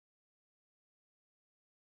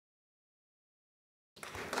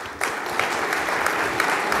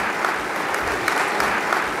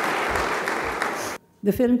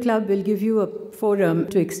The Film Club will give you a forum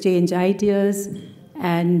to exchange ideas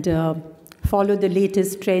and follow the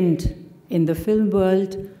latest trend in the film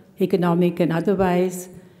world, economic and otherwise,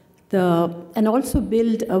 and also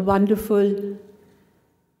build a wonderful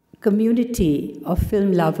community of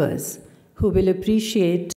film lovers who will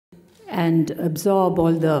appreciate and absorb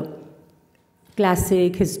all the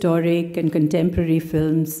classic, historic, and contemporary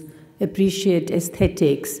films, appreciate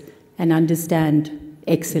aesthetics, and understand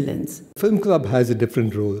excellence. Film Club has a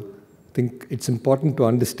different role. I think it's important to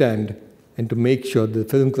understand and to make sure the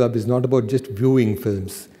Film Club is not about just viewing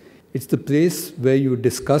films. It's the place where you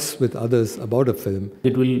discuss with others about a film.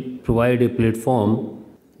 It will provide a platform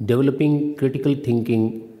developing critical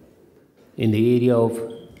thinking in the area of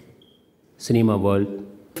cinema world.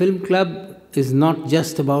 Film Club is not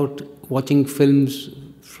just about watching films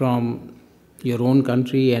from your own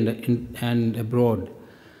country and abroad,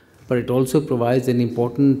 but it also provides an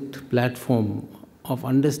important platform of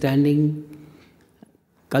understanding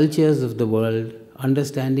cultures of the world,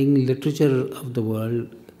 understanding literature of the world,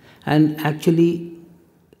 and actually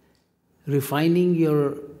refining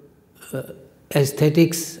your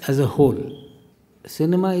aesthetics as a whole.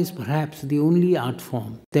 Cinema is perhaps the only art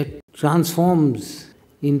form that transforms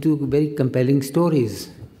into very compelling stories.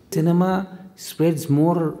 Cinema spreads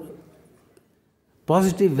more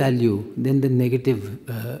positive value than the negative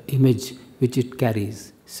image which it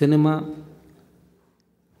carries. Cinema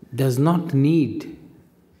does not need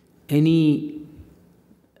any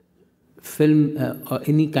film or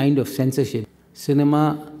any kind of censorship.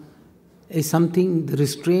 Cinema is something, the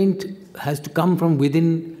restraint has to come from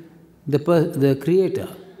within the creator.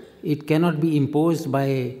 It cannot be imposed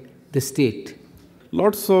by the state.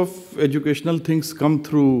 Lots of educational things come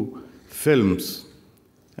through films,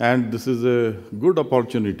 and this is a good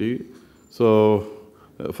opportunity. So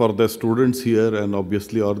for the students here and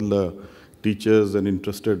obviously all the teachers and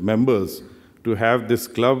interested members to have this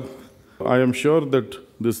club, I am sure that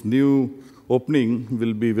this new opening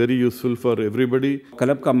will be very useful for everybody.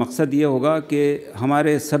 Club का मकसद ये होगा कि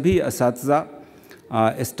हमारे सभी असातिज़ा,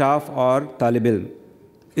 staff और तालिब इल्म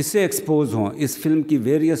इससे एक्सपोज हों, इस फिल्म की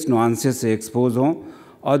वेरियस नुआंसेस से एक्सपोज हों,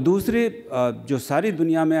 और दूसरे जो सारी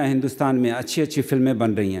दुनिया में हिंदुस्तान में अच्छी अच्छी फिल्में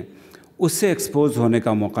बन रही हैं उससे एक्सपोज होने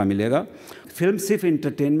का मौका मिलेगा। फिल्म सिर्फ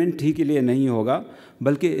इंटरटेनमेंट ही के लिए नहीं होगा,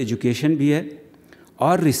 बल्कि एजुकेशन भी है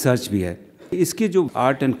और रिसर्च भी है। इसकी जो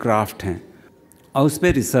आर्ट एंड क्राफ्ट हैं और उस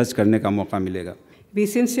पर रिसर्च करने का मौका मिलेगा। We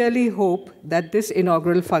sincerely hope that this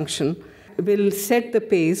inaugural function will set the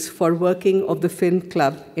pace for working of the Film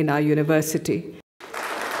Club in our university.